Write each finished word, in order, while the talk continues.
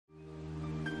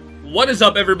What is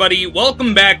up, everybody?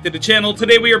 Welcome back to the channel.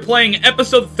 Today we are playing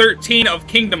episode 13 of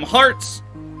Kingdom Hearts.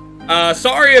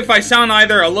 Sorry if I sound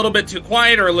either a little bit too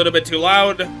quiet or a little bit too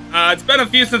loud. It's been a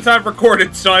few since I've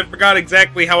recorded, so I forgot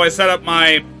exactly how I set up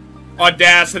my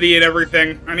Audacity and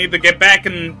everything. I need to get back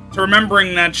into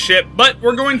remembering that shit, but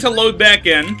we're going to load back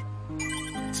in.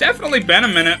 It's definitely been a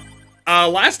minute.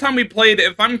 Last time we played,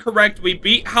 if I'm correct, we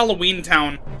beat Halloween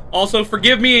Town. Also,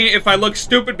 forgive me if I look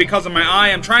stupid because of my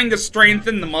eye. I'm trying to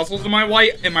strengthen the muscles in my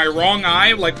wrong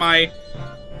eye. Like my...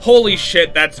 Holy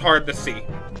shit, that's hard to see.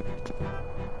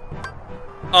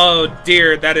 Oh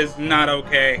dear, that is not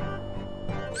okay.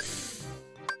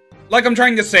 Like I'm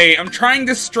trying to say, I'm trying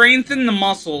to strengthen the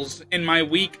muscles in my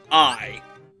weak eye.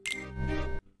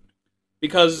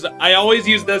 Because I always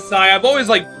use this eye. I've always,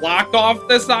 like, blocked off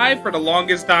this eye for the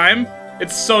longest time.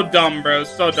 It's so dumb, bro.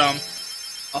 So dumb.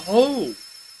 Oh.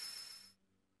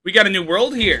 We got a new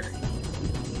world here.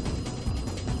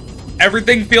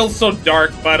 Everything feels so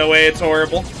dark, by the way. It's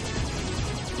horrible.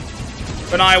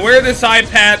 But no, I wear this eye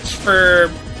patch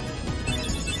for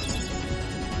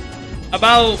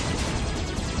about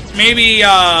maybe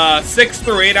 6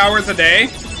 through 8 hours a day.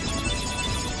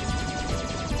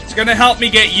 It's gonna help me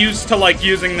get used to, like,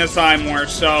 using this eye more,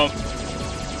 so...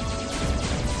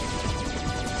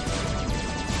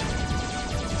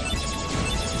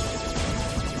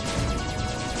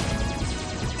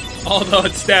 Although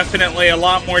it's definitely a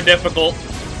lot more difficult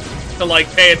to, like,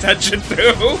 pay attention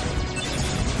to.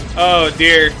 Oh,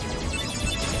 dear.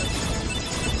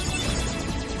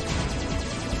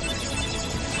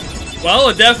 Well,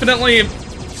 it definitely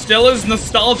still is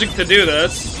nostalgic to do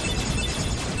this.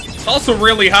 It's also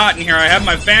really hot in here. I have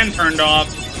my fan turned off.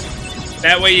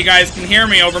 That way you guys can hear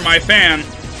me over my fan.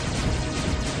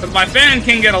 Because my fan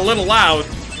can get a little loud.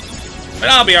 But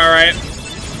I'll be alright.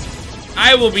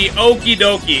 I will be okie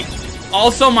dokie.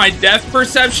 Also, my depth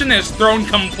perception is thrown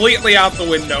completely out the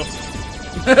window.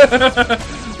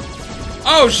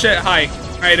 Oh shit, hi.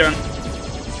 How you doing?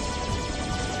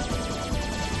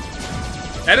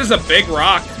 That is a big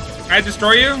rock. Can I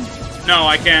destroy you? No,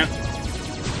 I can't.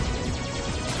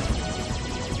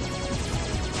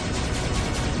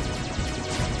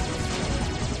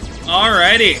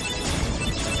 Alrighty.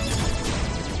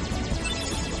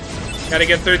 Gotta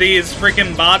get through these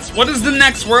freaking bots. What is the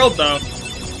next world, though?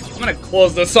 I'm gonna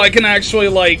close this so I can actually,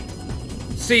 like,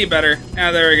 see better.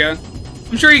 Yeah, there we go.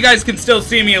 I'm sure you guys can still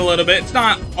see me a little bit. It's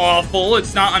not awful.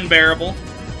 It's not unbearable.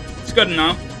 It's good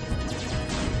enough.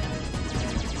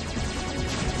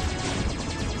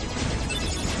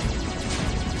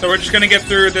 So we're just gonna get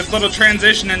through this little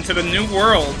transition into the new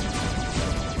world.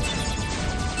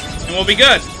 And we'll be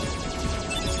good.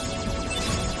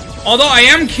 Although I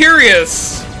am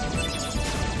curious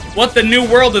what the new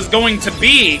world is going to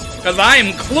be, because I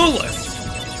am clueless.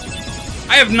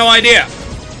 I have no idea.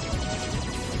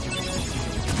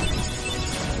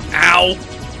 Ow.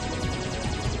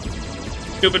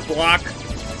 Stupid block.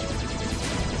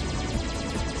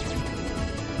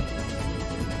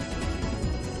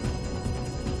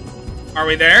 Are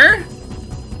we there?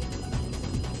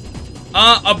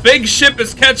 A big ship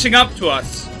is catching up to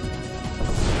us.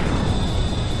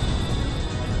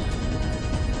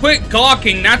 Quit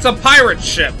gawking, that's a pirate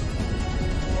ship.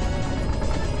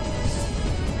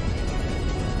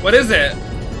 What is it?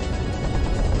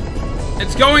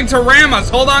 It's going to ram us,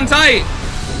 hold on tight.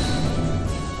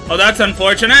 Oh, that's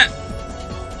unfortunate.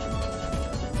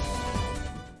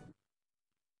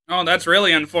 Oh, that's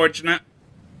really unfortunate.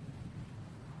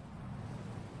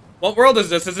 What world is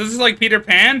this? Is this like Peter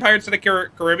Pan? Pirates of the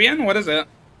Caribbean? What is it?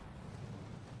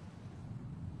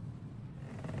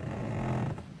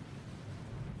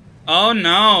 Oh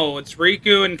no, it's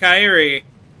Riku and Kairi.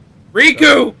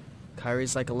 Riku!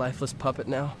 Kairi's like a lifeless puppet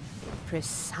now.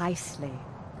 Precisely.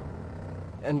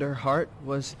 And her heart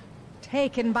was...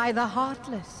 Taken by the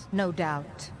Heartless, no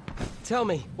doubt. Tell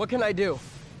me, what can I do?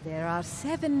 There are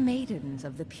 7 maidens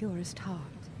of the purest heart.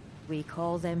 We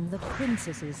call them the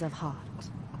Princesses of Heart.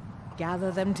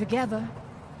 Gather them together,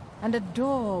 and a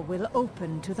door will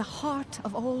open to the heart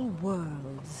of all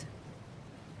worlds.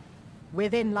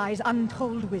 Within lies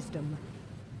untold wisdom.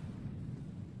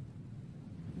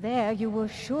 There you will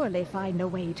surely find a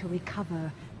way to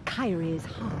recover Kairi's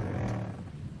heart.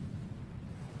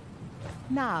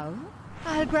 Now,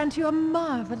 I'll grant you a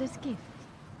marvelous gift.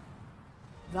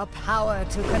 The power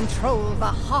to control the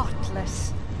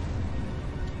Heartless.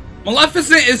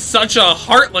 Maleficent is such a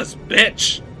heartless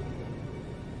bitch.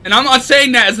 And I'm not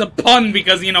saying that as a pun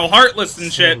because, you know, heartless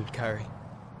and shit. Soon, Kairi.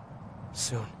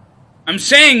 Soon. I'm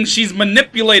saying she's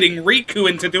manipulating Riku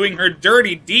into doing her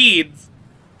dirty deeds.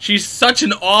 She's such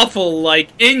an awful, like,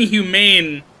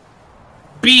 inhumane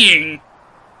being.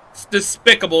 It's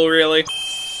despicable, really.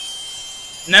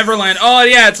 Neverland. Oh,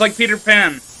 yeah, it's like Peter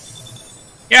Pan.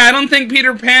 Yeah, I don't think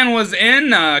Peter Pan was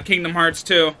in Kingdom Hearts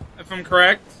 2, if I'm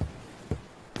correct.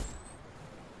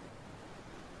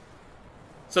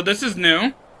 So this is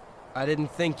new. I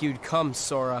didn't think you'd come,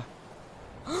 Sora.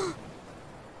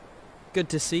 Good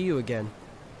to see you again.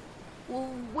 Well,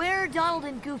 where are Donald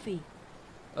and Goofy?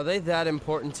 Are they that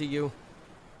important to you?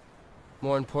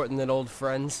 More important than old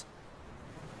friends?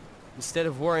 Instead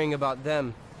of worrying about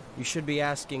them, you should be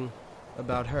asking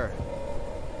about her.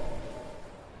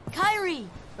 Kairi!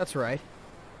 That's right.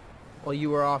 While you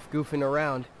were off goofing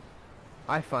around,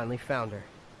 I finally found her.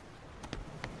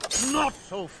 Not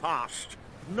so fast.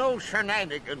 No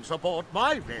shenanigans aboard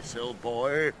my vessel,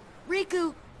 boy.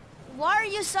 Riku, why are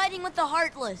you siding with the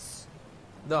Heartless?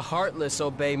 The Heartless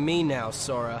obey me now,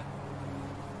 Sora.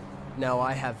 Now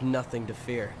I have nothing to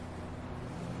fear.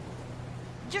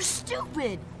 You're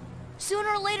stupid! Sooner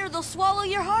or later they'll swallow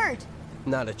your heart!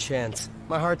 Not a chance.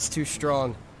 My heart's too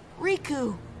strong.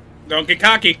 Riku! Don't get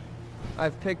cocky.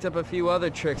 I've picked up a few other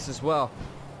tricks as well.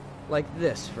 Like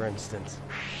this, for instance.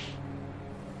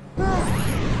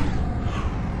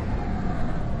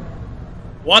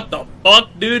 What the fuck,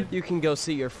 dude? You can go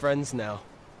see your friends now.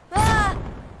 Ah!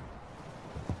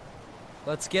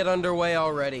 Let's get underway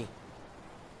already.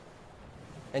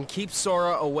 And keep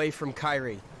Sora away from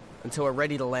Kairi until we're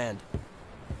ready to land.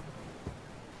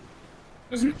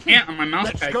 There's an ant on my mouse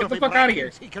Let's pad. go Get the to fuck out of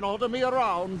here. He can order me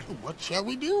around. What shall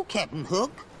we do, Captain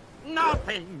Hook?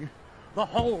 Nothing. The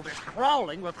hold is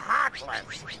crawling with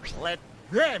Heartless. Let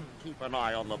them keep an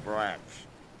eye on the brats.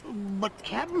 But,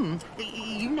 Captain,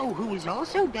 you know who is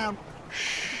also down...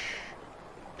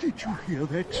 Did you hear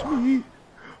that, Smee?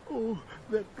 Oh,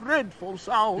 that dreadful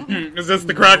sound. Is this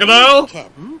the crocodile?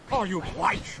 Captain? Are you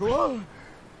quite sure?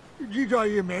 Did I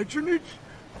imagine it?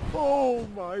 Oh,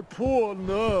 my poor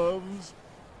nerves.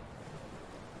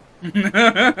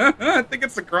 I think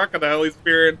it's the crocodile he's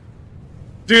fearing.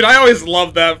 Dude, I always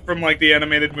loved that from like the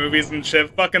animated movies and shit.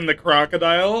 Fucking the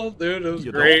crocodile, dude, it was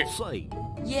great.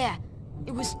 Yeah,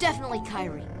 it was definitely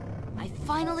Kairi. I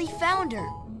finally found her.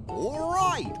 All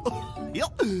right.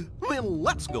 Yep. Then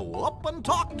let's go up and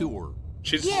talk to her.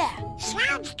 She's Yeah,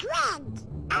 Sounds good.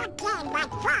 Okay, but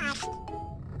first,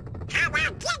 how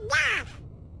about get off?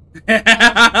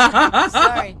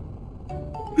 sorry.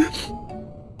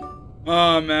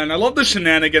 Oh man, I love the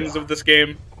shenanigans of this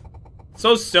game.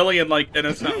 So silly and like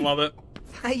innocent. Love it.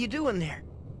 How you doing there?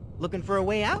 Looking for a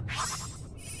way out?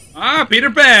 Ah, Peter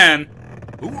Pan.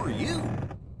 Who are you?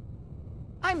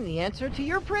 I'm the answer to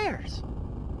your prayers.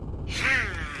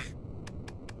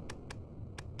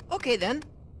 Okay then.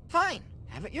 Fine.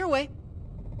 Have it your way.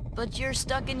 But you're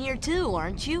stuck in here too,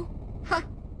 aren't you? Huh.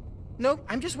 Nope,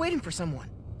 I'm just waiting for someone.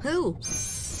 Who?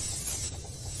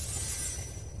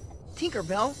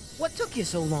 Tinkerbell, what took you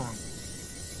so long?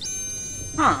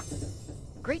 Huh.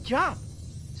 Great job.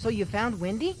 So you found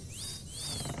Wendy?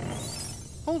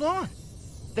 Hold on.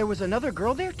 There was another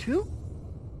girl there too?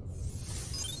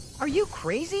 Are you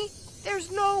crazy?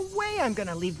 There's no way I'm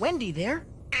gonna leave Wendy there.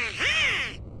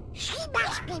 Aha! She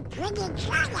must be pretty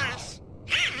jealous.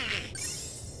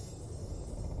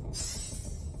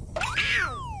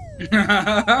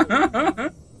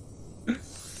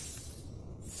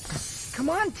 Come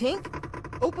on, Tink.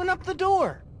 Open up the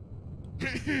door.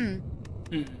 I'm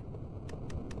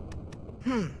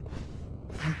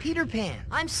Peter Pan.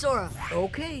 I'm Sora.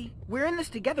 Okay, we're in this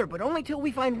together, but only till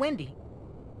we find Wendy.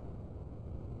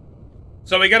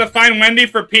 So we gotta find Wendy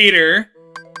for Peter.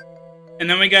 And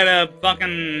then we gotta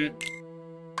fucking...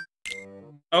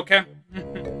 Okay.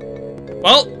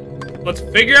 Well, let's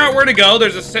figure out where to go.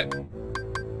 There's a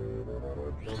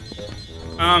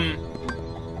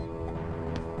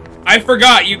I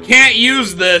forgot, you can't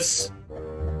use this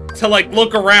to, like,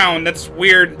 look around. That's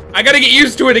weird. I gotta get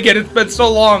used to it again. It's been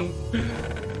so long.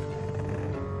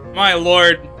 My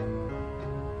lord.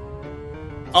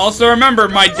 Also, remember,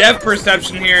 my depth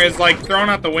perception here is, like, thrown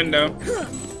out the window. Is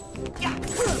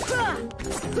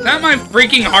that my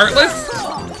freaking Heartless?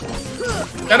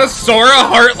 Is that a Sora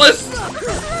Heartless?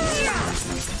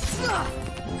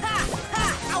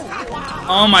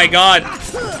 Oh my god.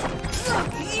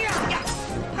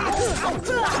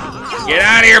 Get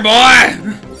out of here, boy!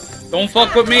 Don't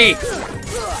fuck with me.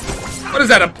 What is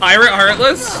that, a pirate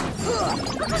Heartless?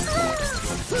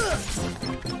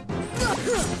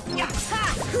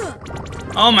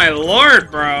 Oh my lord,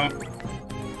 bro.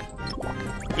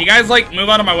 You guys, like, move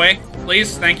out of my way,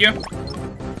 please? Thank you.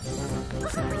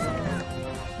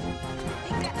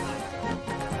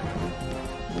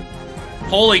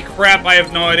 Holy crap, I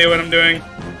have no idea what I'm doing.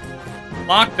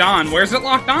 Locked on. Where's it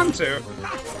locked on to?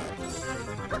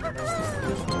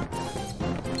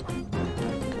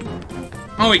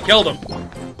 Oh, he killed him.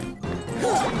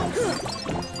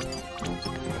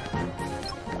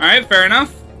 Alright, fair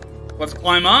enough. Let's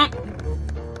climb up.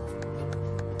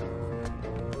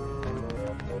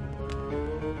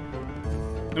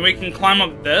 And we can climb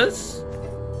up this?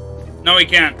 No, we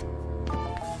can't.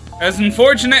 As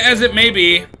unfortunate as it may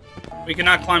be, we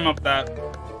cannot climb up that.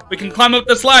 We can climb up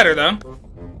this ladder, though.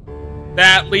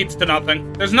 That leads to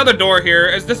nothing. There's another door here.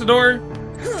 Is this a door?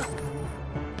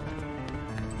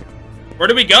 Where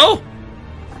do we go?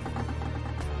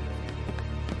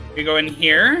 We go in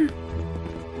here.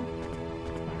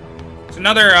 It's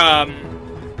another,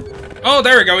 Oh,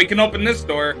 there we go. We can open this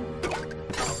door.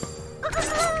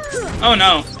 Oh,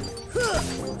 no.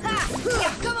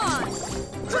 Come on.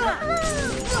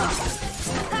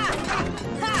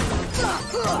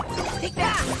 Take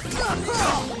that.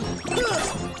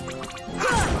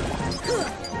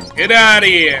 Get out of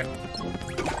here.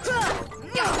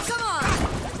 Come on.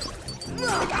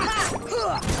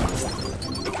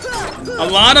 A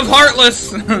lot of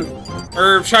heartless,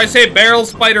 or should I say barrel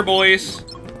spider boys.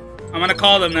 I'm gonna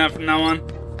call them that from now on.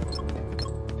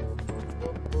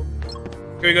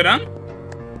 Can we go down?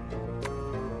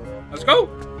 Let's go.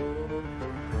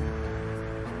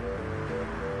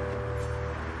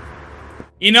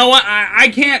 You know what? I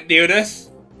can't do this.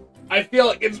 I feel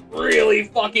like it's really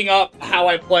fucking up how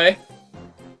I play.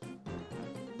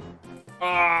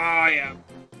 Ah, yeah.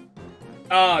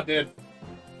 Ah, dude.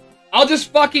 I'll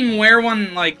just fucking wear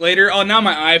one, like, later. Oh, now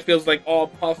my eye feels, like, all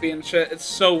puffy and shit. It's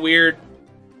so weird.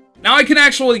 Now I can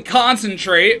actually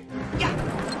concentrate.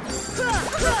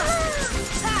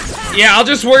 Yeah, I'll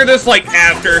just wear this, like,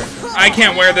 after. I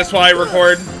can't wear this while I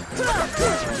record.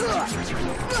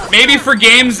 Maybe for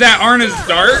games that aren't as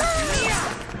dark.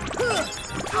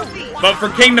 But for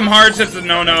Kingdom Hearts, it's a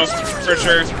no-no, for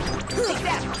sure.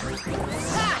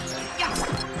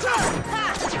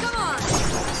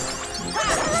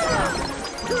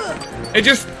 It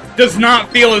just does not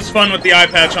feel as fun with the eye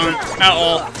patch on, at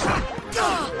all.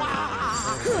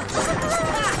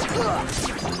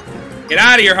 Get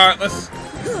out of here, Heartless.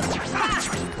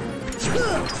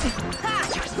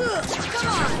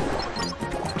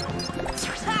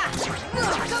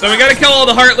 So we gotta kill all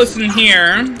the Heartless in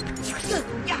here.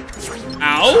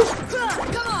 Ow.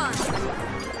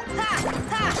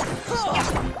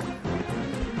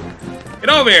 Get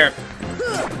over here.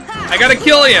 I gotta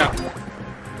kill you.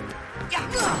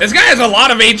 This guy has a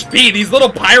lot of HP, these little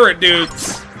pirate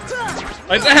dudes.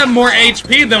 Like, they have more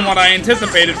HP than what I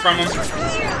anticipated from him.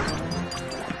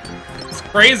 It's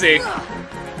crazy.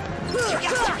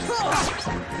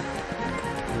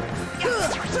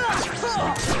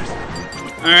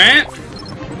 Alright.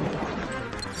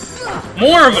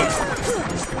 More of them.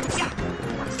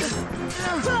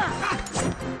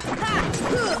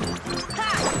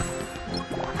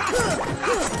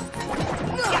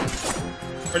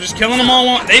 We're just killing them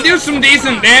all. They do some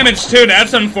decent damage too.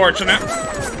 That's unfortunate.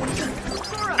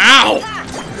 Ow!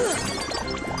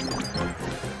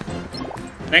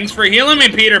 Thanks for healing me,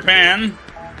 Peter Pan.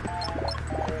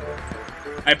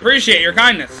 I appreciate your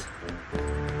kindness.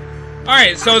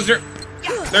 Alright, so is there...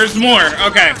 There's more.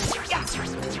 Okay.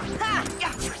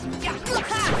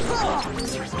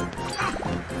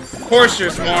 Of course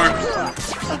there's more.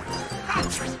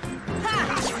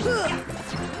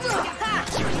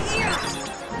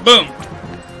 Boom.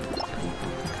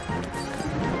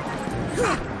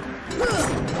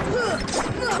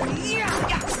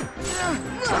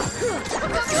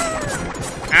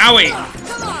 Owie.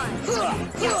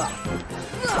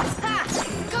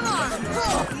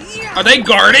 Are they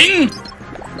guarding?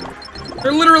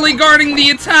 They're literally guarding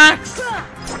the attacks.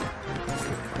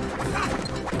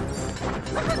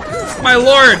 My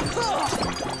lord.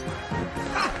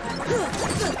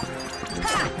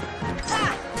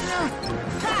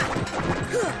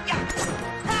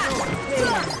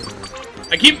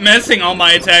 I keep missing all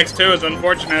my attacks too, as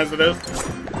unfortunate as it is.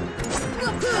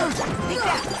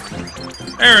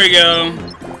 There we go.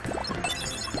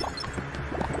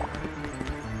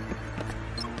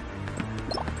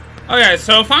 Okay,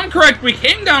 so if I'm correct, we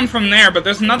came down from there, but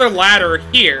there's another ladder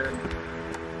here.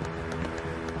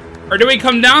 Or do we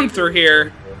come down through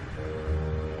here?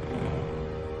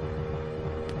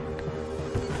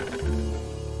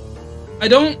 I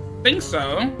don't think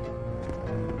so.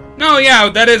 No, yeah,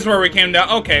 that is where we came down.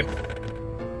 Okay.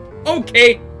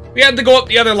 Okay. We had to go up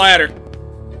the other ladder.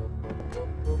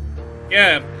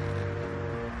 Yeah.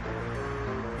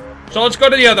 So let's go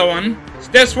to the other one. It's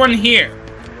this one here.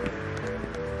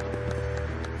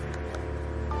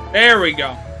 There we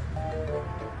go.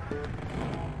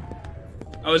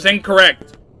 I was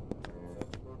incorrect.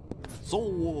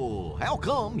 So, how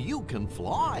come you can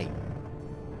fly?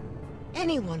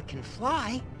 Anyone can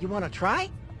fly. You want to try?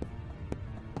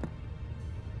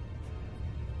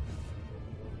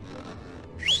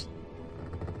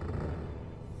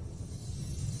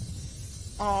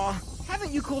 Aw,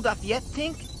 haven't you cooled off yet,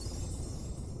 Tink?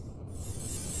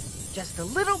 Just a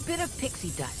little bit of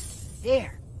pixie dust.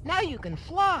 There, now you can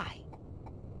fly.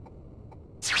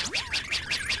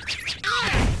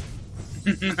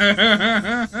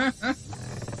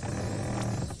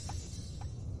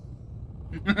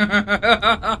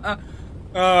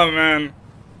 Oh man.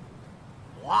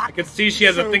 What? I can see she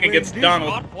has a thing against Wendy's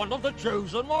Donald. not one of the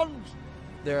chosen ones.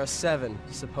 There are 7,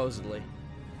 supposedly.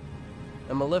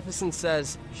 And Maleficent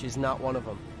says she's not one of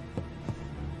them.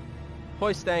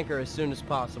 Hoist anchor as soon as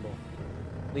possible.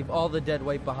 Leave all the dead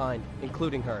weight behind,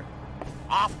 including her.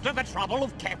 After the trouble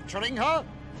of capturing her?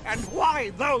 And why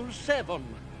those 7?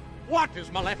 What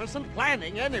is Maleficent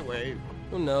planning anyway?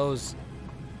 Who knows?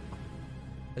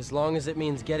 As long as it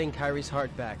means getting Kyrie's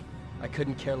heart back, I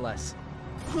couldn't care less.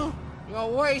 You're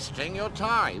wasting your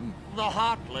time. The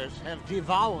Heartless have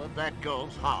devoured that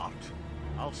girl's heart.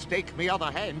 I'll stake me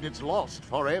other hand it's lost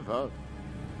forever.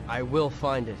 I will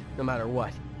find it, no matter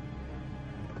what.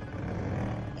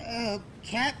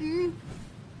 Captain?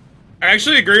 I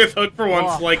actually agree with Hook for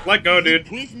once. Oh. Like, let go, dude.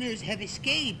 Prisoners have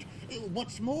escaped.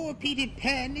 What's more, Peter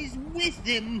Pan is with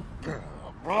them.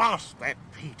 Blast that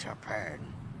Peter Pan.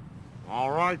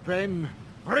 All right, then.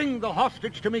 Bring the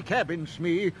hostage to me cabin,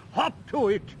 Smee. Hop to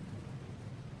it.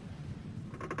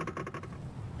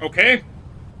 Okay.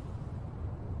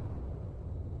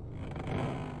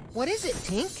 What is it,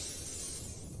 Tink?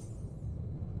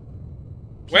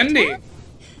 Wendy.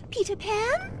 Peter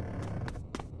Pan?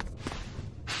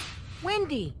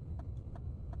 Wendy!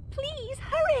 Please,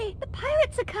 hurry! The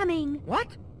pirates are coming!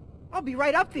 What? I'll be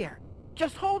right up there.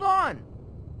 Just hold on.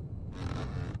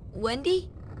 Wendy?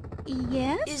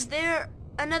 Yes? Is there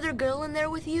another girl in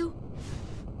there with you?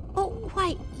 Oh,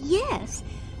 why, yes.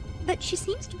 But she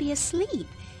seems to be asleep.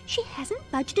 She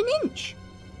hasn't budged an inch.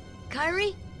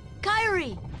 Kyrie?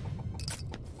 Kyrie!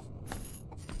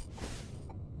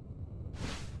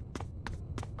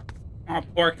 Oh,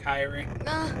 poor Kyrie.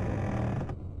 Oh!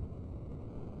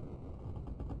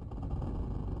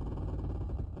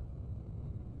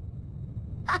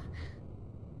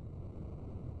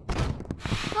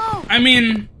 I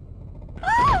mean,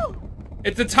 Oh!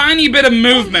 it's a tiny bit of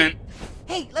movement.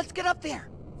 Hey, let's get up there.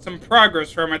 Some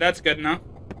progress from her. That's good enough.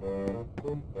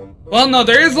 Well, no,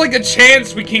 there is like a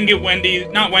chance we can get Wendy,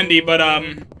 not Wendy, but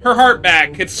her heart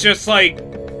back. It's just like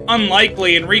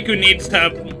unlikely, and Riku needs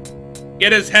to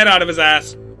get his head out of his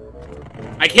ass.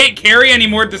 I can't carry any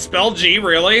more Dispel G,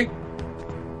 really?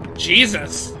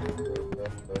 Jesus.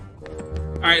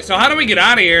 Alright, so how do we get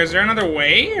out of here? Is there another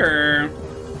way, or...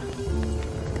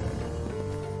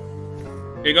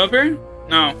 Can you go up here?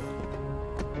 No.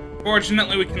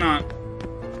 Fortunately, we cannot.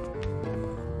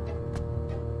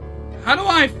 How do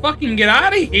I fucking get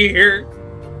out of here?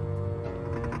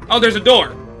 Oh, there's a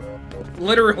door.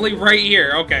 Literally right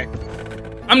here. Okay.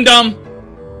 I'm dumb.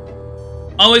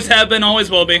 Always have been, always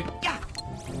will be.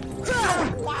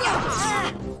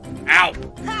 Ow.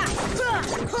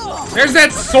 There's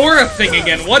that SORA thing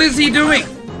again. What is he doing?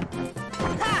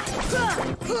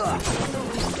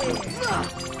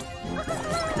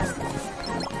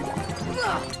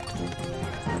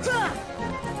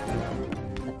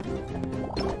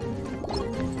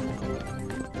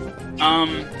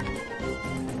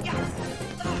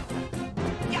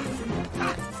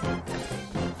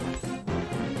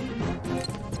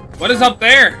 What is up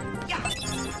there?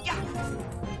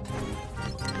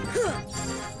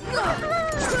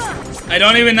 I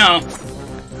don't even know.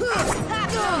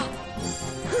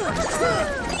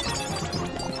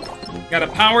 Got a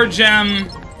power gem.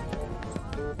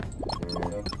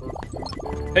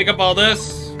 Pick up all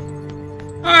this.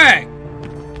 Alright.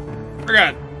 We're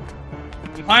good.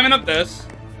 I'm climbing up this.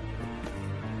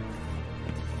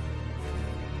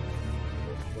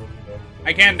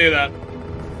 I can't do that.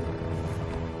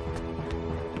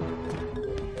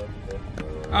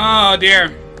 Oh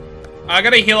dear. I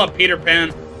gotta heal up Peter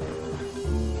Pan.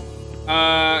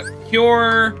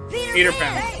 Cure Peter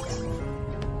Pan.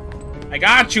 I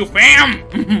got you, fam!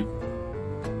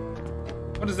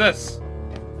 What is this?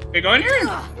 Can we go in here?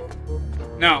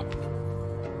 No.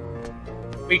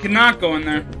 We cannot go in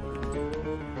there.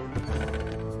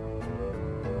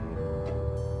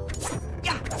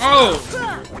 Oh!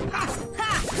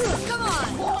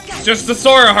 Just the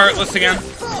SORA Heartless again.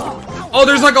 Oh,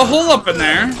 there's like a hole up in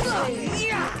there.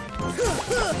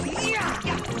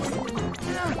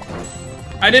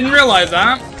 I didn't realize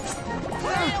that.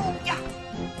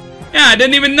 Yeah, I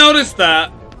didn't even notice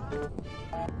that.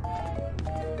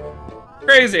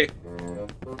 Crazy.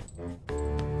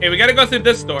 Hey, we gotta go through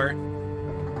this door.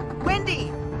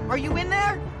 Wendy, are you in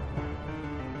there?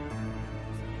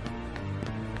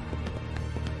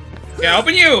 Yeah,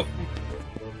 open you!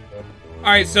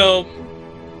 Alright, so...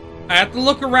 I have to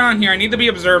look around here. I need to be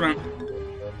observant.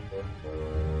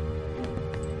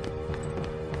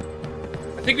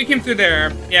 I think we came through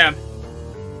there. Yeah.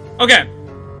 Okay.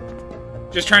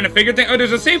 Just trying to figure things... Oh,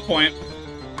 there's a save point.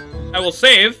 I will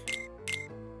save.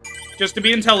 Just to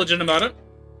be intelligent about it.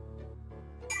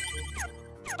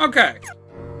 Okay.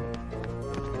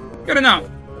 Good enough.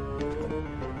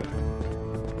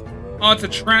 Oh, it's a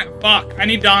trend. Fuck. I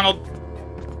need Donald.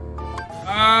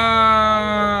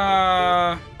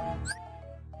 I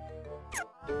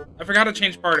forgot to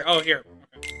change party. Oh, here.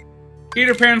 Okay.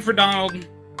 Peter Pan for Donald.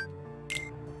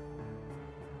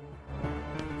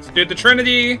 Let's do the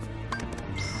Trinity.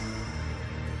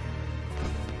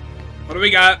 What do we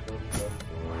got?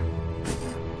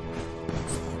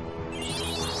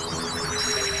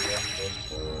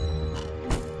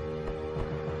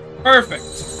 Perfect.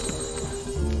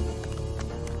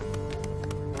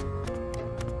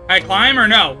 I climb or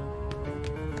no?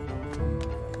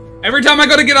 Every time I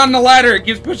go to get on the ladder, it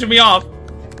keeps pushing me off.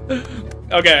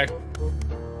 Okay.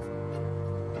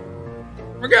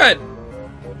 We're good.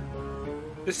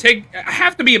 I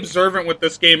have to be observant with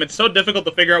this game. It's so difficult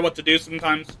to figure out what to do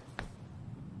sometimes.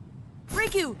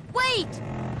 Riku, wait!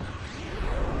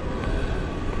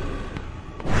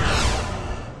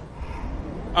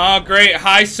 Oh, great.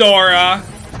 Hi, Sora.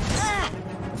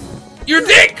 Your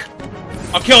dick!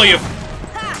 I'll kill you.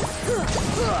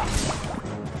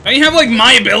 Don't you have, like,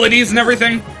 my abilities and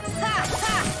everything?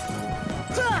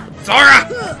 Sora!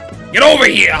 Get over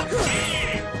here!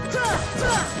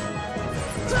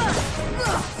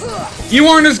 You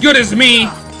aren't as good as me.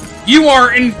 You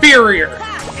are inferior.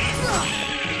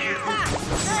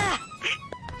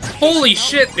 Holy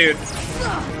shit, dude.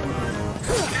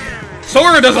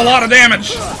 Sora does a lot of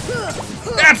damage.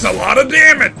 That's a lot of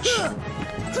damage.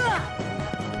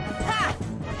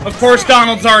 Of course,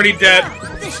 Donald's already dead.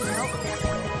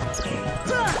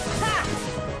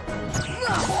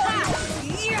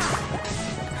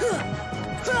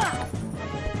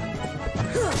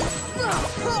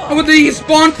 Oh, but he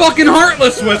spawned fucking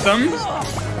Heartless with him.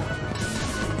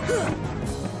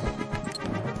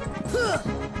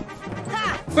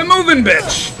 Quit moving,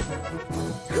 bitch.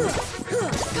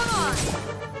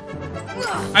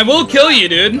 I will kill you,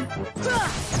 dude.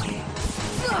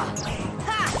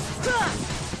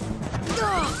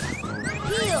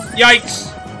 Yikes.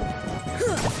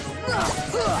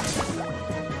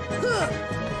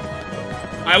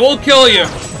 I will kill you.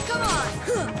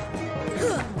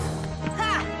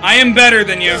 I am better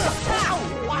than you.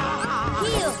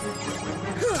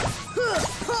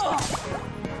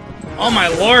 Oh my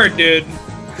lord, dude.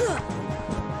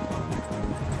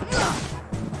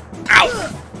 Ow!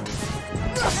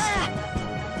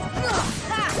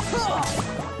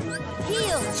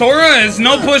 Sora is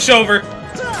no pushover.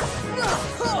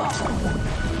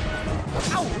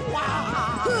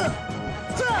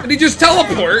 Did he just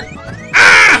teleport?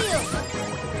 Ah!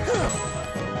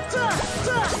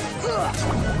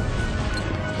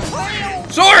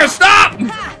 Sora, stop!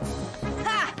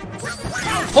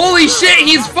 Holy shit,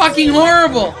 he's fucking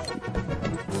horrible!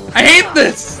 I hate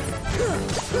this!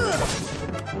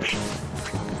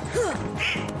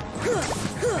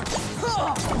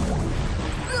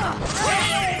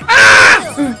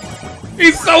 Ah!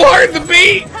 He's so hard to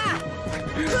beat!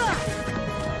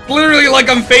 Literally like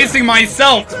I'm facing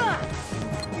myself.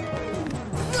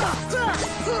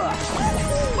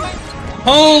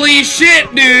 Holy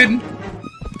shit, dude!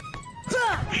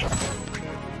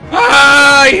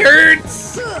 Ah, it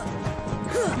hurts!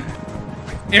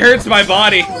 It hurts my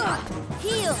body.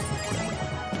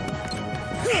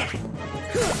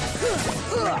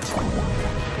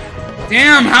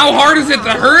 Damn, how hard is it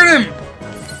to hurt him?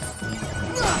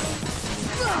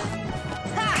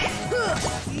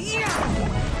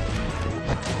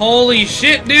 Holy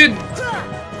shit, dude!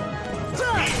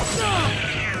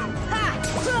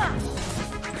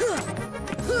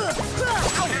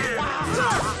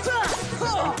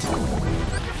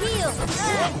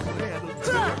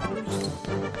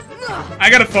 I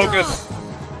gotta focus.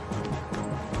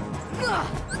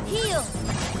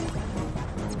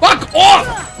 Fuck off!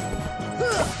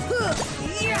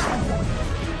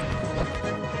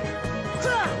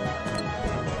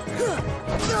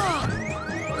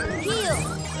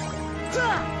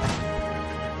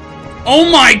 Oh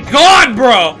my god,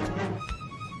 bro!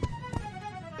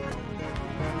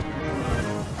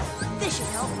 This should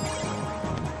help.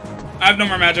 I have no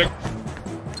more magic.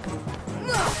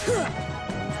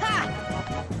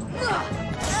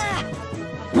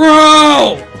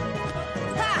 Bro!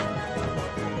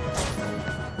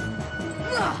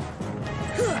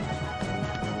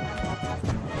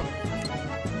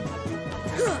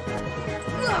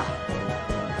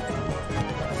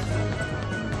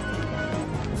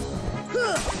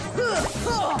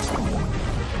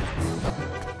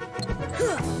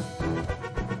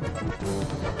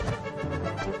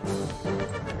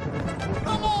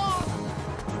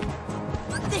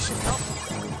 This should help.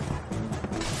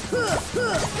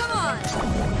 Come on.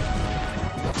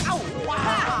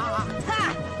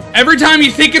 Every time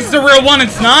you think it's the real one,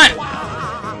 it's not.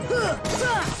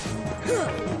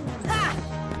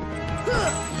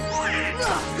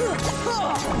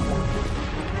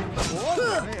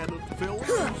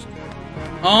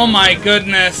 Oh my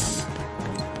goodness.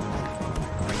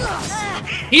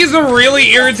 He's a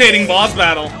really irritating boss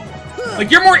battle.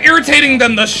 Like, you're more irritating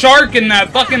than the shark in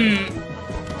that fucking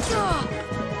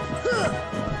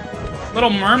Little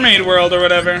Mermaid world or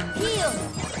whatever. Heal.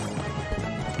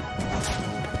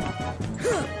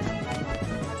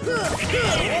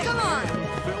 Come on.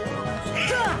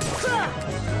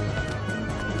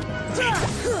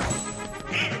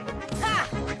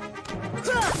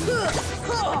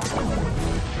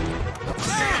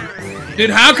 Dude,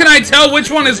 how can I tell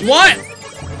which one is what?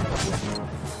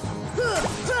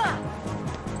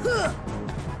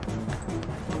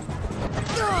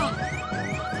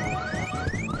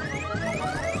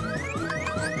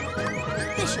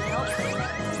 This should help.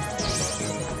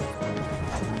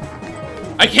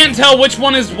 I can't tell which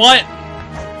one is what.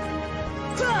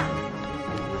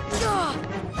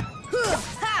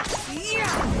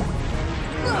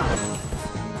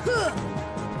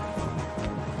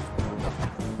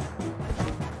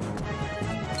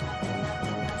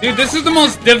 Dude, this is the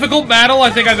most difficult battle I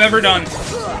think I've ever done.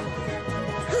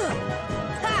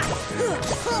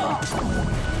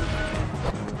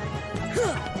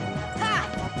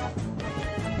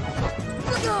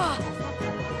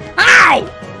 Ow!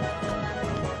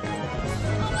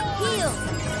 Heal.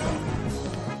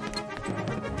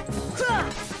 Come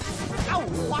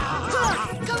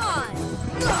on.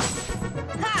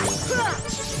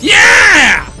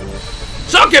 Yeah!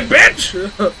 Suck it, bitch!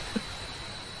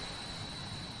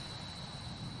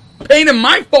 Pain in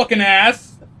my fucking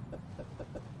ass!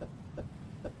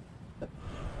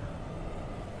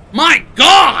 My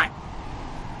God!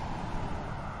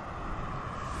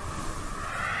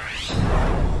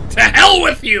 To hell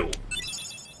with you!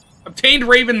 Obtained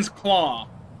Raven's Claw.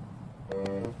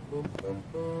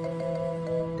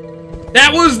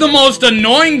 That was the most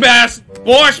annoying boss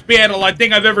battle I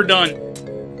think I've ever done.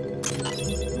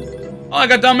 Oh, I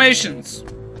got Dalmatians.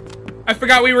 I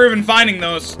forgot we were even finding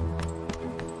those.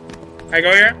 Can I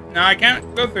go here? No, I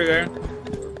can't go through there.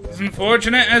 As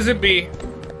unfortunate as it be.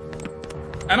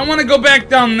 I don't want to go back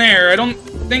down there. I don't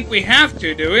think we have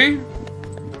to, do we?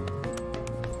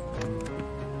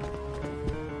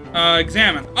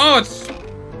 Examine. Oh, it's...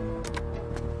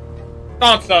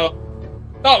 Thought so.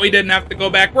 Thought we didn't have to go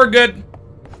back. We're good.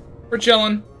 We're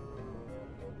chilling.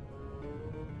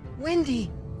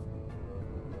 Wendy!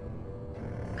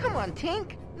 Come on,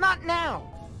 Tink. Not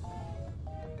now.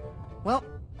 Well,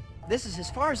 this is as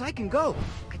far as I can go.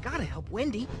 I gotta help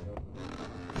Wendy.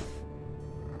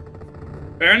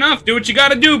 Fair enough. Do what you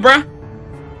gotta do, bruh.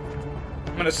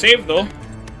 I'm gonna save, though.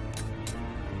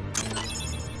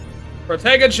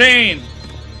 Protega chain.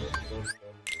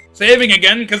 Saving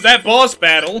again, because that boss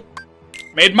battle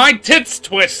made my tits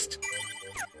twist.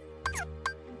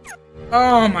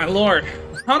 Oh, my lord.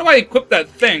 How do I equip that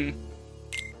thing?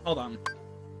 Hold on.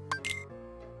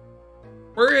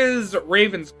 Where is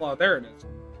Raven's Claw? There it is.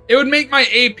 It would make my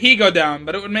AP go down,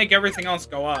 but it would make everything else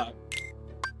go up.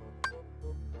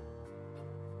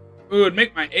 Ooh, it would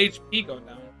make my HP go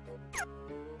down.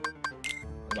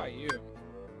 What about you?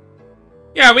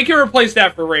 Yeah, we can replace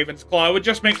that for Raven's Claw. It would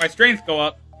just make my strength go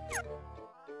up.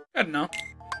 Good enough.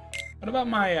 What about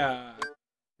my,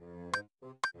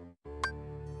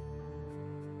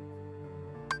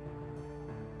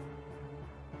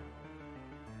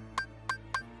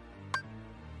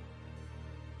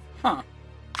 Huh.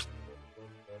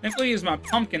 Maybe we'll use my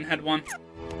pumpkin head one.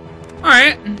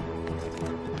 Alright.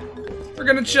 We're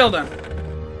gonna chill then.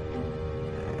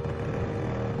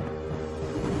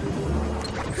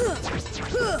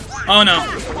 Oh no.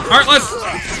 Heartless!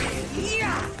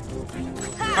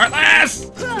 Heartless!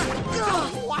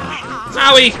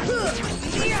 Owie!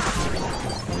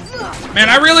 Man,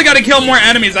 I really gotta kill more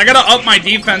enemies. I gotta up my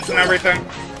defense and everything.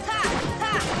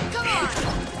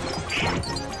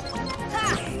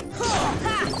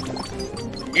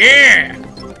 Yeah!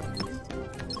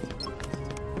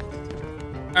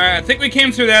 Alright, I think we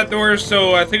came through that door,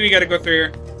 so I think we gotta go through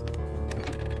here.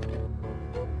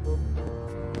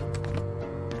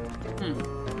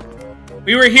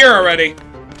 We were here already.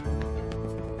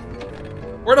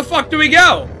 Where the fuck do we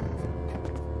go?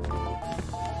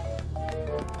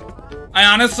 I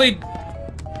honestly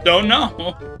don't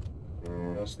know.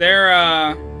 Is there,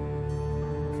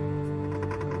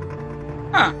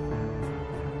 Huh.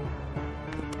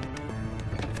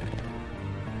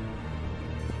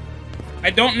 I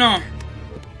don't know.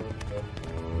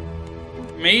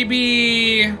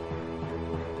 Maybe...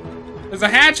 There's a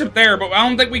hatch up there, but I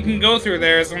don't think we can go through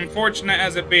there, as unfortunate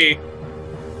as it be.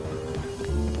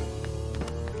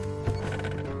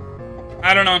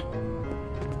 I don't know.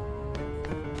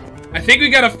 I think we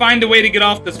gotta find a way to get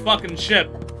off this fucking ship.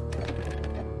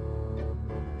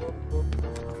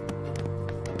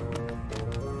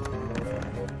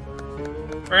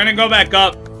 We're gonna go back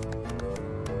up.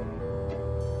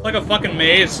 Like a fucking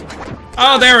maze.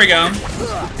 Oh, there we go.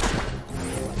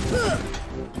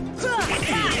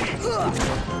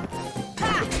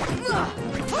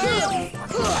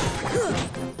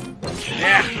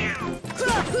 Yeah.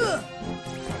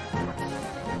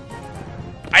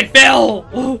 I fell!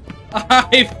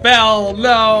 I fell!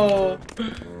 No!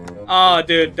 Oh,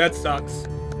 dude, that sucks.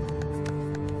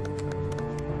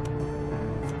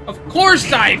 Of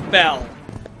course I fell!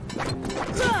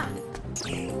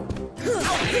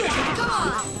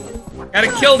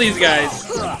 Gotta kill these guys.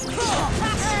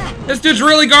 This dude's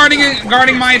really guarding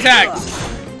my attacks.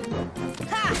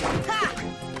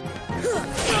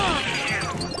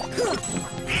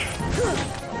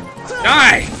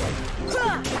 Die!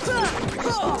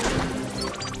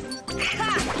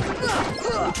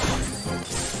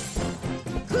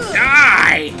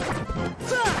 Die!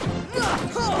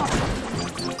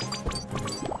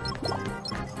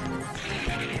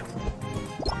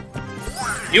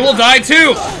 You will die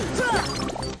too!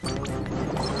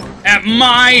 At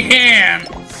my hands!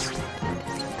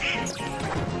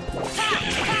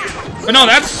 But no,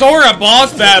 that SORA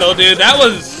boss battle, dude, that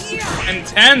was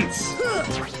intense.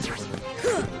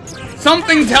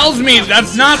 Something tells me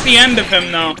that's not the end of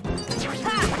him, though.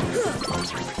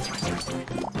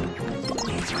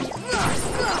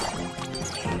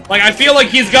 Like, I feel like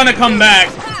he's gonna come back.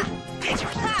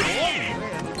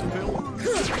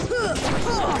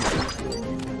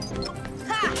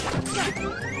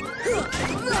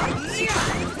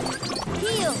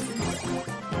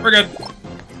 We're good.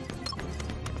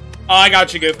 Oh, I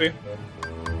got you, Goofy.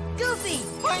 Goofy!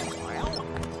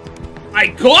 I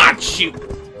got you!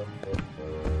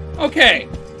 Okay.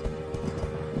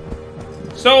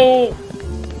 So,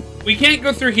 we can't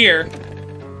go through here.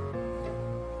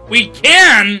 We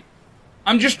can!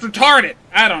 I'm just retarded.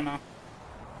 I don't know.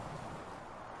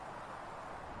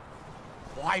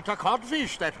 Quite a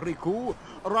codfish, that Riku.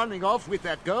 Running off with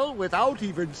that girl without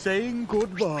even saying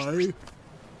goodbye.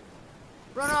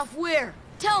 Run off where?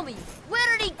 Tell me,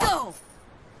 where did he go?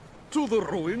 To the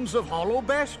ruins of Hollow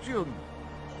Bastion,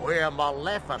 where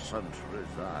Maleficent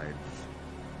resides.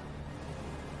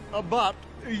 But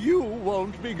you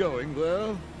won't be going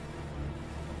there.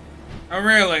 Oh,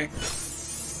 really?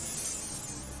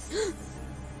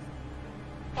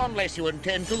 Unless you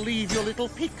intend to leave your little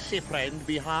pixie friend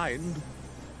behind.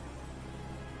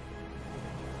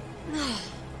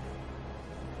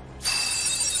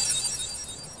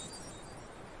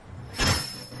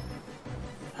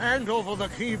 Hand over the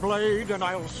Keyblade and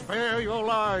I'll spare your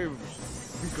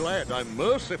lives. Be glad I'm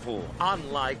merciful,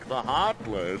 unlike the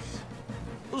Heartless.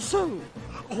 So,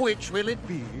 which will it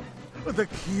be? The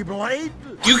Keyblade?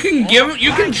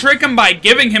 You can trick him by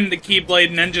giving him the Keyblade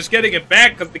and then just getting it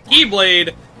back, because the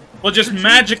Keyblade will just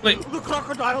magically... The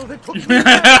crocodile that took me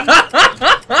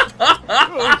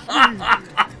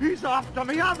oh, he's after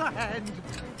me other hand.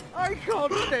 I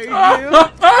can't stay here.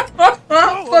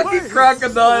 Fucking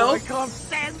crocodile. Oh, I can't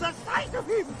stand the sight of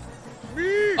him.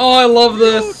 Me. Oh, I love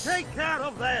this. You take care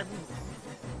of them.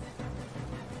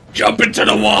 Jump into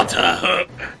the water.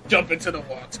 Jump into the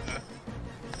water.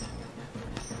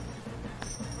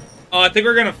 Oh, I think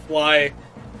we're gonna fly.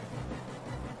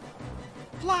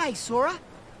 Fly, Sora.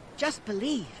 Just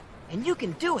believe, and you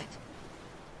can do it.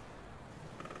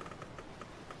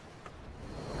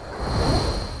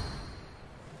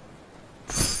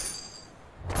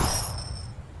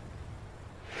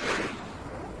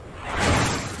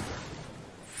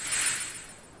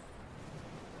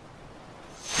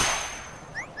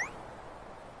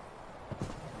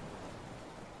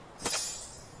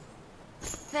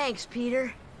 Thanks,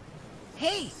 Peter.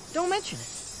 Hey, don't mention it.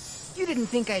 You didn't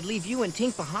think I'd leave you and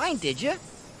Tink behind, did you?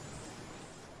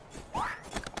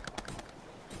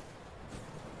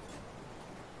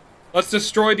 Let's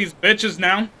destroy these bitches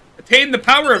now. Attain the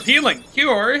power of healing.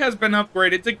 Cure has been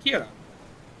upgraded to Kira.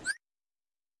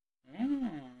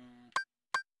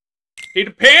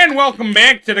 Peter Pan, welcome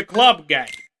back to the club, gang.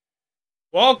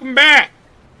 Welcome back.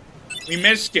 We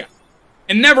missed you.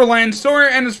 In Neverland,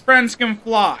 Sora and his friends can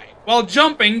fly. While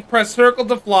jumping, press circle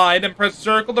to fly, then press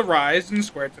circle to rise, and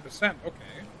square to descend.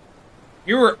 Okay.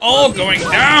 You are all going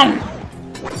down!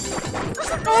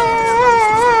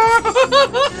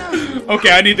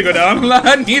 Okay, I need to go down.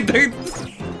 I need to...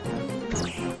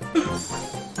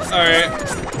 Alright.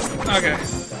 Okay.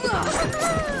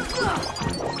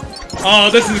 Oh,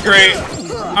 this is great.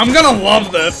 I'm gonna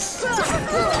love this.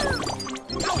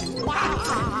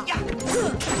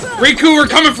 Riku, we're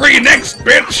coming for you next,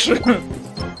 bitch!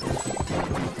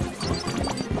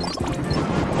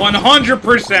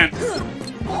 100%.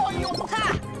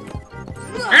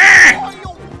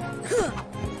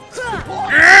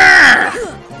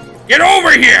 Get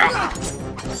over here!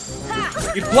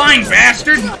 You blind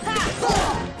bastard!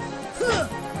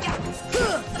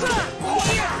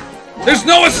 There's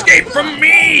no escape from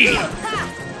me!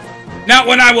 Not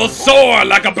when I will soar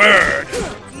like a bird!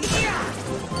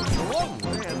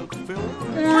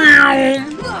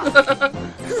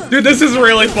 Dude, this is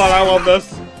really fun. I love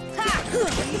this.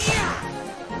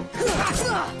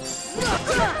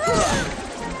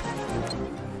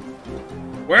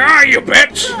 Where are you,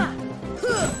 bitch?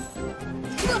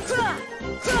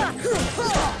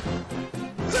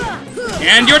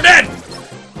 And you're dead!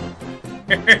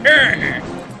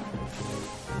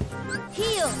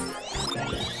 Heal.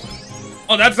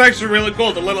 Oh, that's actually really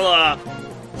cool. The little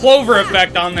clover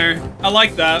effect on there. I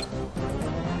like that.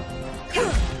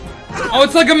 Oh,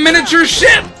 it's like a miniature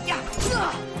ship!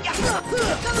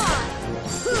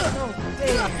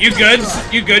 You good?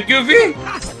 You good, Goofy?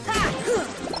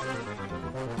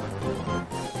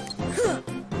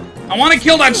 I want to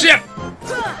kill that ship!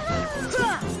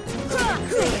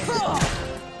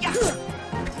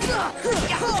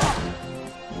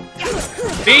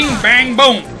 Bing, bang,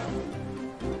 boom!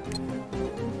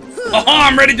 Oh,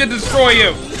 I'm ready to destroy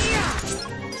you!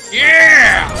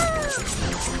 Yeah!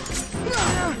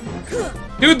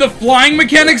 Dude, the flying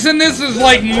mechanics in this is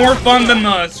like more fun than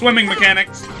the swimming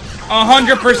mechanics.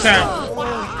 100%.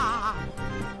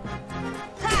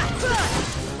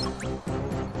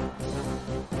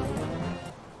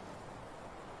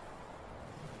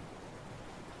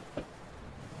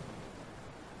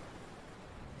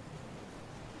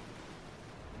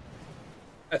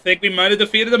 I think we might have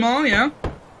defeated them all, yeah?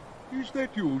 Is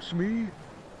that you, Smee?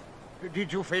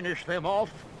 Did you finish them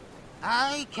off?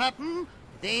 Aye, Captain.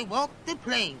 They walked the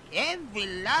plank, every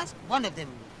last one of them.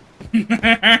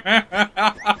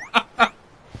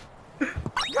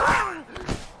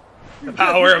 The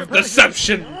power of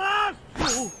deception.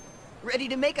 Ready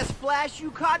to make a splash, you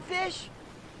codfish?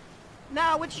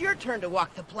 Now it's your turn to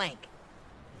walk the plank.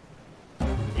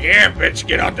 Yeah, bitch,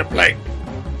 get out the plank.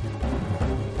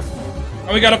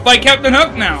 Oh, we gotta fight Captain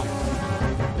Hook now.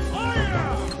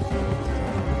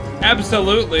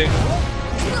 Absolutely.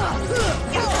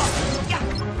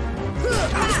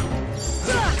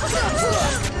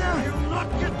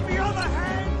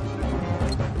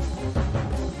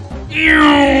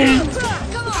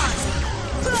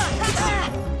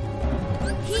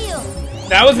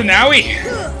 That was an owie.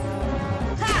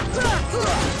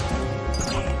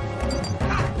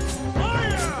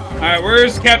 Alright,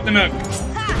 where's Captain Hook?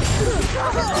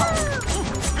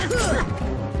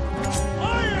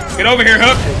 Get over here,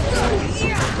 Hook.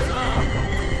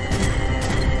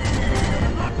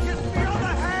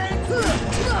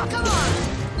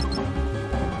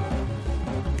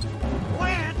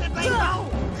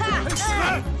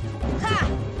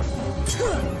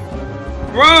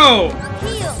 Bro!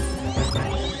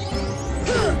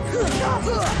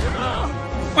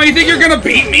 What, you think you're gonna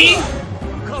beat me?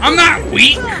 I'm not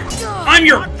weak. I'm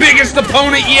your biggest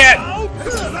opponent yet.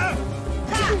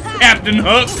 Captain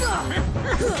Hook.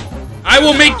 I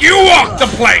will make you walk the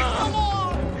plank.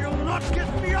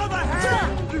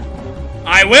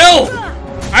 I will.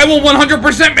 I will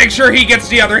 100% make sure he gets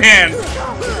the other hand.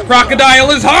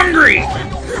 Crocodile is hungry.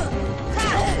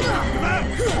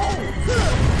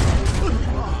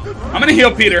 I'm gonna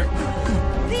heal Peter.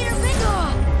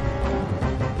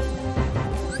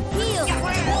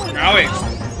 Owie.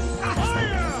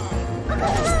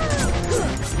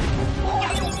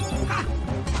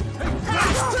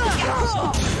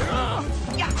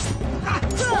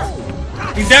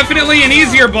 He's definitely an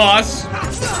easier boss.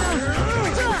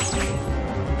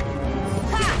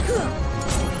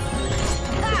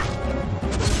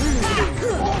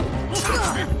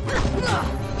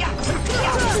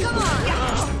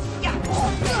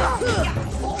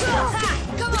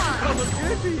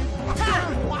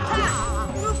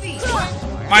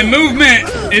 My movement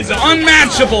is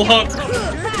unmatchable, Hook.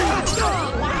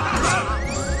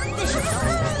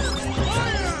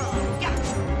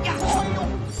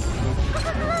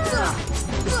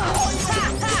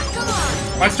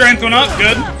 My strength went up,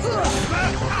 good.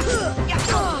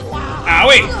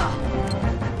 Owie.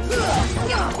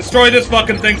 Destroy this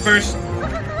fucking thing first.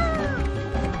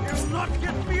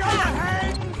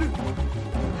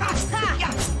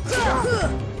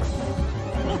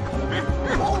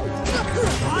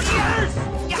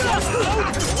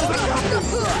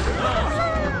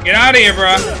 Get out of here,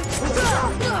 bro.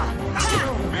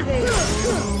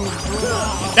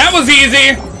 That was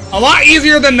easy. A lot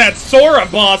easier than that SORA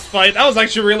boss fight. That was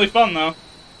actually really fun, though.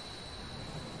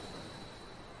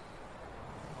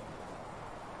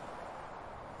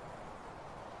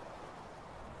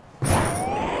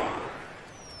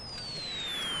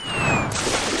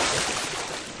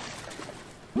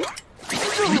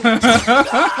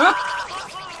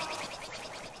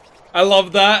 I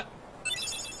love that.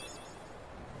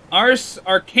 Ars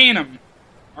Arcanum.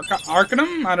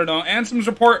 Arcanum? I don't know. Ansem's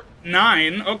Report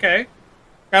 9. Okay.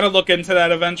 Gotta look into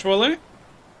that eventually.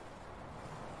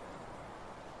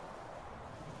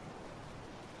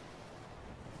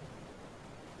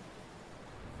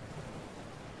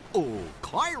 Oh,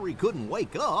 Kyrie couldn't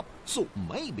wake up, so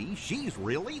maybe she's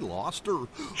really lost her...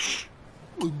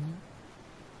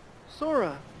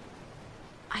 Sora.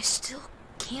 I still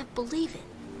can't believe it.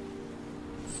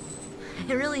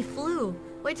 I really flew.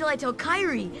 Wait till I tell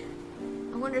Kyrie.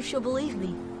 I wonder if she'll believe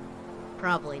me.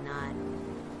 Probably not.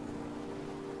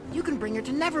 You can bring her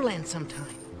to Neverland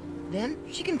sometime. Then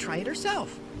she can try it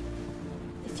herself.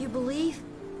 If you believe,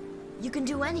 you can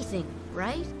do anything,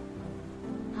 right?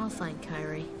 I'll find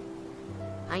Kyrie.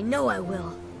 I know I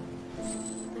will.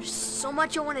 There's so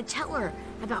much I want to tell her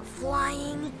about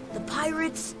flying, the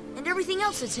pirates, and everything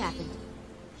else that's happened.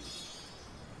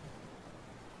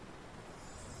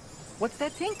 What's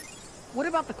that, Tink? What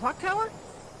about the clock tower?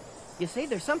 You say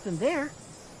there's something there.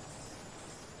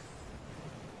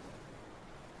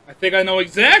 I think I know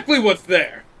exactly what's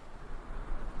there.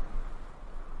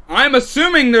 I'm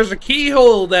assuming there's a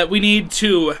keyhole that we need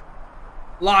to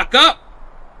lock up.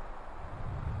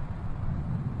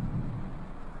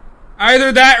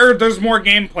 Either that or there's more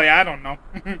gameplay. I don't know.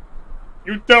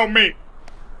 You tell me.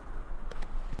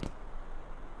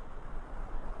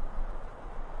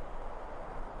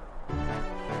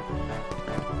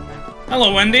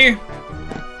 Hello, Wendy.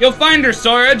 You'll find her,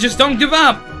 Sora. Just don't give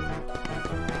up.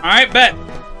 Alright, bet.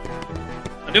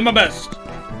 I'll do my best.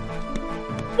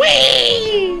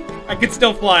 Whee! I can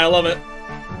still fly. I love it.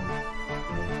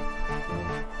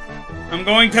 I'm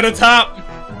going to the top.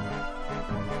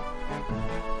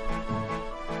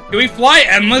 Can we fly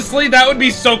endlessly? That would be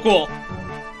so cool.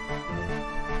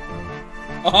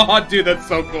 Oh, dude, that's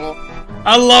so cool.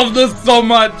 I love this so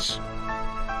much.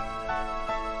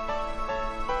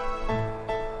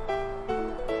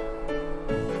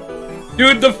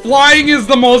 Dude, the flying is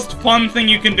the most fun thing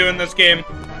you can do in this game.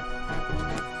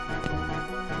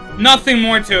 Nothing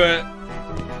more to it.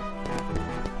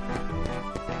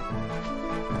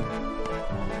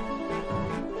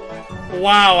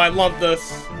 Wow, I love this.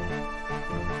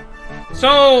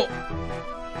 So...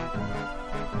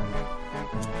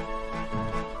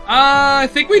 I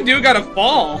think we do gotta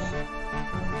fall.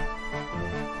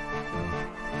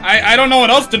 I don't know what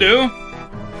else to do.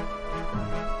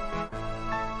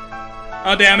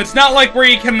 Oh, damn, it's not like where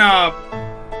you can,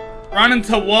 run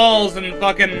into walls and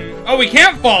fucking... Oh, we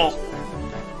can't fall!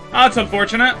 Oh, that's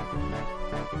unfortunate.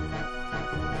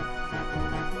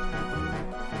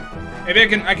 Maybe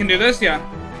I can do this? Yeah.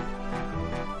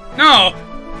 No!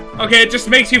 Okay, it just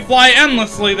makes you fly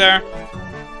endlessly there.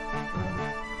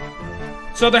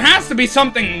 So there has to be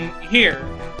something here.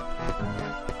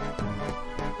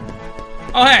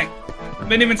 Oh, hey.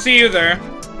 Didn't even see you there.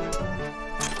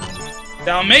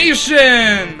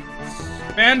 Dalmatians!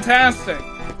 Fantastic.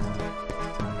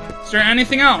 Is there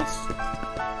anything else?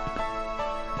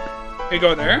 Can we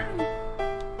go there?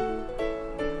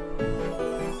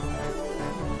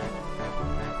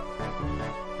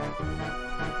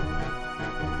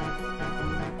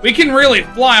 We can really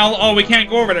fly. Oh, we can't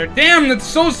go over there. Damn, that's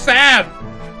so sad.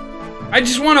 I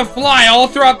just want to fly all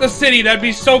throughout the city. That'd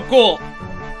be so cool.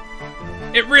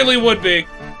 It really would be.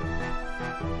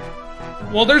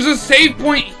 Well, there's a save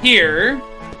point here.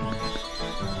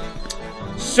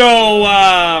 So,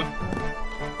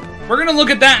 we're gonna look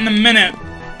at that in a minute.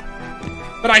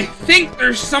 But I think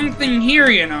there's something here,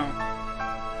 you know.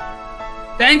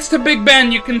 Thanks to Big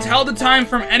Ben, you can tell the time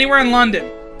from anywhere in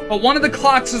London. But one of the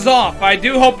clocks is off. I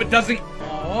do hope it doesn't...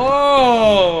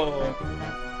 Oh.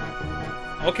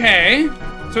 Okay.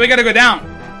 So we gotta go down.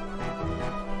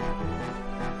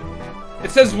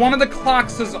 It says one of the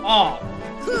clocks is off.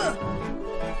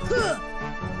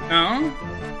 No?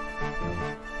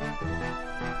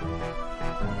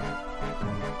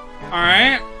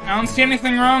 Alright. I don't see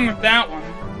anything wrong with that one.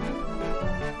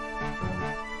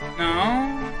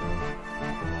 No?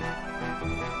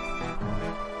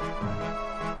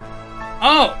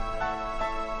 Oh!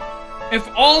 If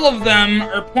all of them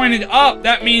are pointed up,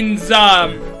 that means,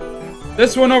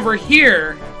 this one over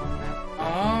here.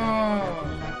 Oh.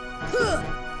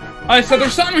 Alright, so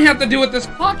there's something we have to do with this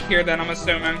clock here, then, I'm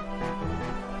assuming.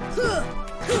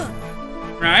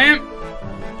 Right?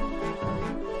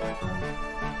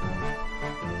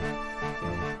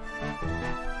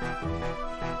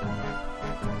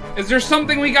 Is there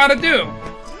something we gotta do?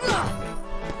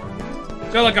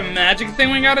 Is there like a magic thing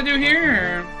we gotta do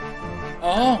here? Or...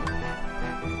 Oh.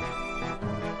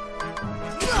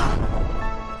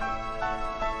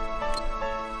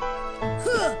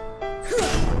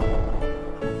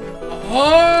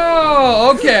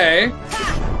 Oh, okay.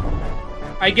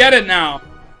 I get it now.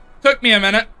 Took me a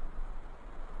minute.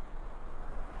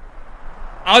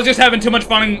 I was just having too much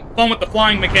fun with the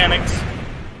flying mechanics.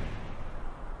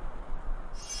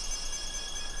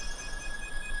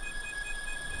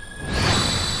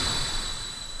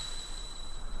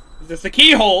 Is this a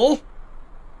keyhole?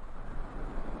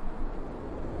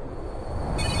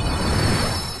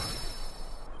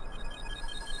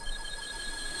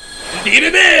 Indeed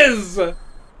it is!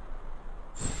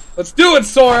 Let's do it,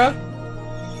 Sora!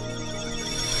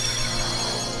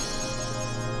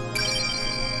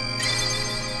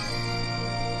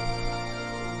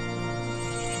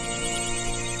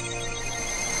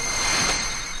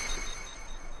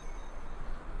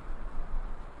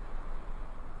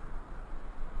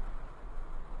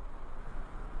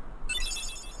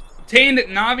 Obtained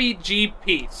Navi G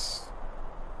piece.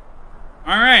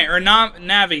 Alright, or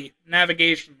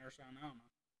navigation or something. I don't know.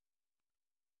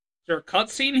 Is there a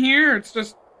cutscene here? Or it's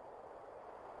just...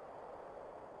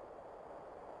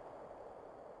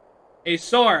 Hey,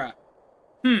 Sora.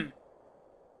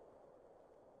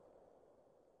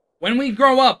 When we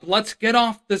grow up, let's get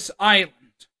off this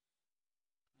island.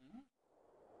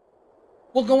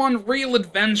 We'll go on real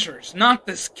adventures, not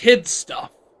this kid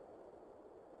stuff.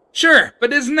 Sure,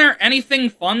 but isn't there anything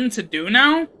fun to do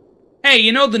now? Hey,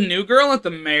 you know the new girl at the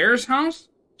mayor's house?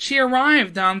 She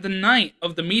arrived on the night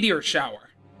of the meteor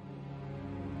shower.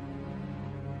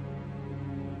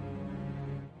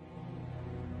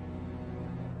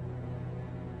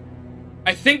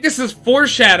 I think this is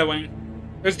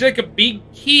foreshadowing. There's like a big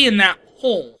key in that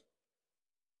hole.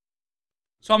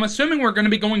 So I'm assuming we're going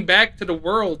to be going back to the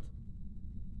world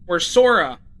where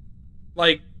Sora,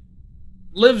 like,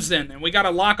 lives in, and we gotta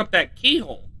lock up that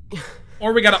keyhole.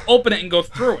 Or we gotta open it and go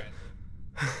through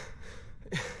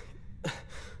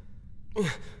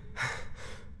it.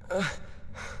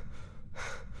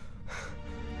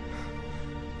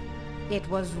 It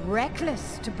was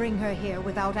reckless to bring her here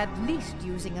without at least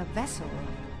using a vessel.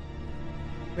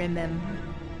 Remember,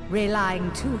 relying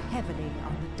too heavily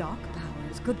on the dark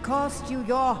powers could cost you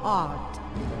your heart.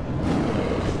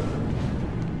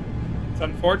 It's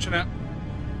unfortunate.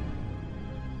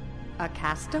 A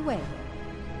castaway.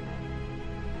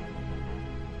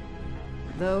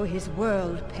 Though his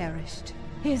world perished,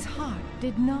 his heart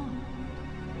did not.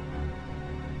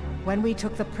 When we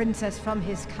took the princess from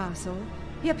his castle,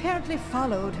 he apparently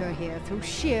followed her here through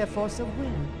sheer force of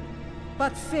will.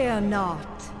 But fear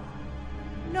not.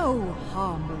 No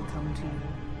harm will come to you.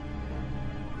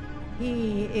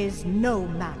 He is no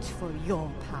match for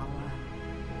your power.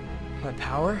 My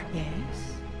power? Yes.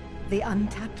 The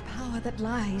untapped power that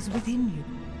lies within you.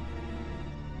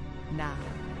 Now,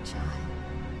 child,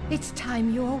 it's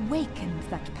time you awakened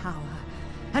that power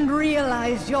and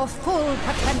realized your full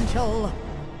potential.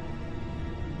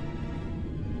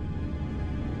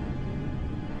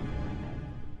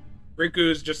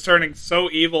 Riku's just turning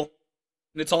so evil.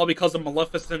 And it's all because of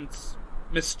Maleficent's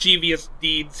mischievous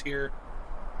deeds here.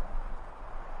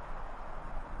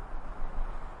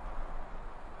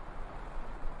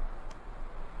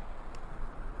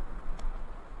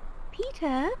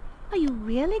 Peter, are you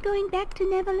really going back to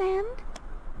Neverland?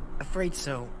 Afraid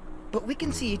so. But we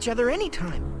can see each other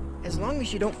anytime. As long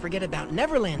as you don't forget about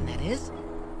Neverland, that is.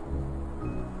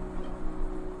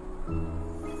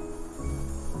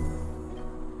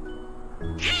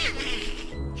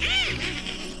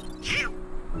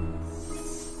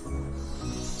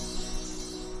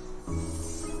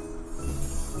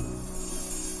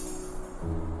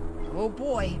 Oh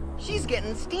boy, she's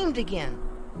getting steamed again.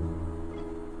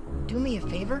 Do me a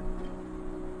favor?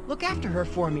 Look after her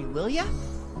for me, will ya?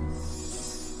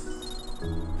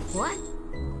 What?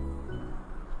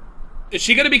 Is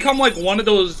she gonna become like one of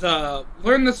those,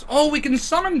 learn this? Oh, we can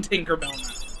summon Tinkerbell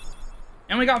now.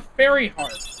 And we got Fairy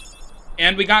Heart.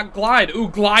 And we got Glide. Ooh,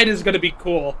 Glide is gonna be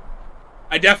cool.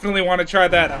 I definitely want to try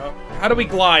that out. How do we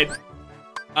glide?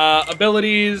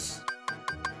 Abilities,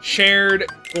 shared,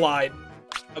 glide,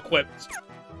 equipped.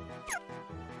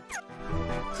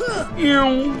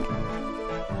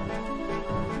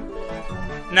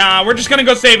 Nah, we're just gonna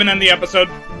go save and end the episode.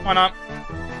 Why not?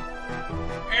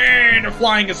 The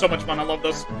flying is so much fun. I love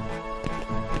this.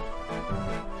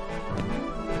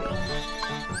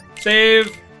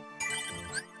 Save.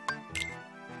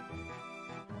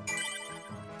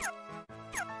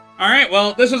 Alright,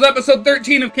 well, this was episode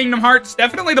 13 of Kingdom Hearts.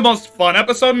 Definitely the most fun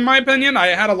episode, in my opinion. I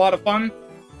had a lot of fun.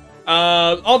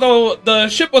 Although the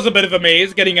ship was a bit of a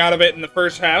maze getting out of it in the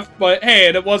first half. But hey,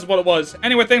 it was what it was.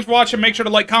 Anyway, thanks for watching. Make sure to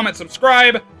like, comment,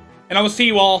 subscribe. And I will see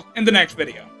you all in the next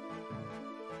video.